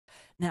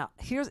Now,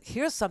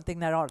 here's something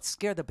that ought to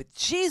scare the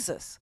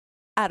bejesus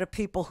out of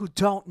people who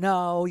don't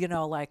know,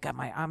 like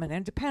I'm an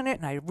independent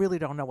and I really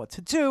don't know what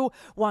to do.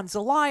 One's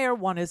a liar,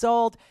 one is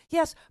old.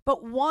 Yes, but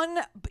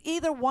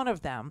either one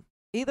of them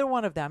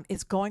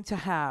is going to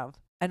have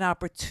an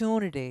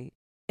opportunity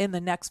in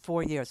the next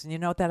 4 years. And you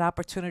know what that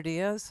opportunity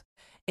is?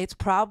 It's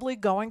probably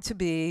going to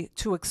be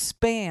to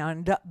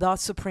expand the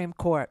Supreme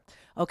Court.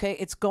 Okay,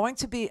 it's going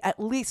to be at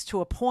least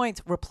to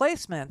appoint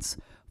replacements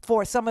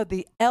for some of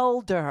the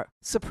elder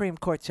Supreme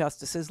Court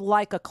justices,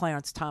 like a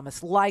Clarence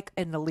Thomas, like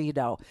an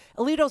Alito.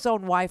 Alito's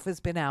own wife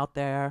has been out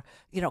there,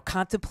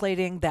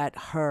 contemplating that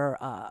her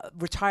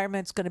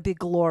retirement's going to be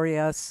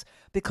glorious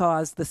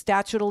because the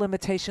statute of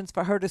limitations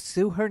for her to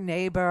sue her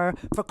neighbor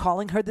for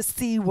calling her the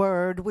C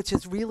word, which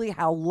is really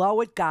how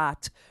low it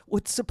got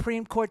with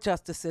Supreme Court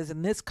justices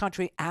in this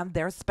country and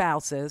their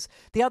spouses.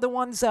 The other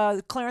one's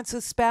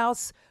Clarence's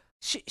spouse.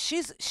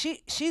 She's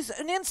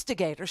an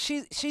instigator.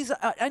 She's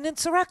an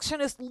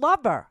insurrectionist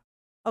lover.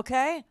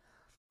 Okay,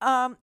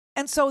 and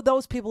so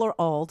those people are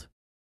old,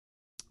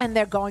 and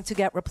they're going to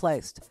get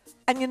replaced.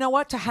 And you know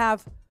what? To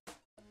have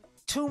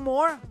two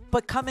more,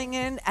 but coming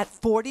in at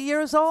 40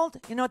 years old,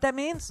 you know what that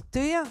means?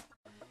 Do you?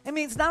 It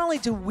means not only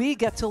do we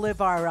get to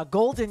live our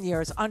golden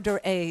years under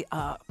a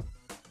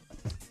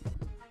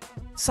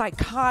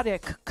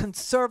psychotic,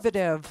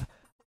 conservative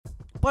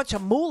bunch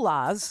of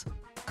mullahs.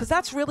 Because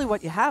that's really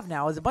what you have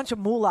now is a bunch of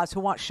mullahs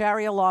who want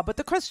Sharia law, but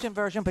the Christian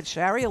version, but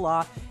Sharia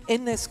law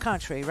in this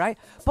country, right?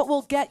 But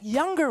we'll get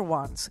younger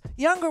ones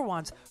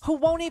who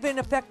won't even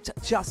affect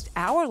just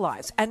our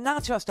lives and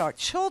not just our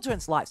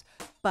children's lives,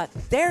 but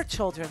their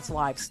children's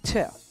lives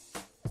too.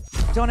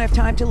 Don't have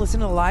time to listen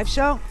to the live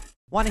show?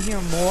 Want to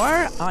hear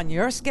more on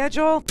your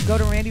schedule? Go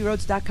to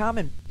randyrhodes.com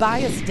and buy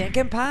a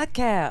stinking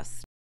podcast.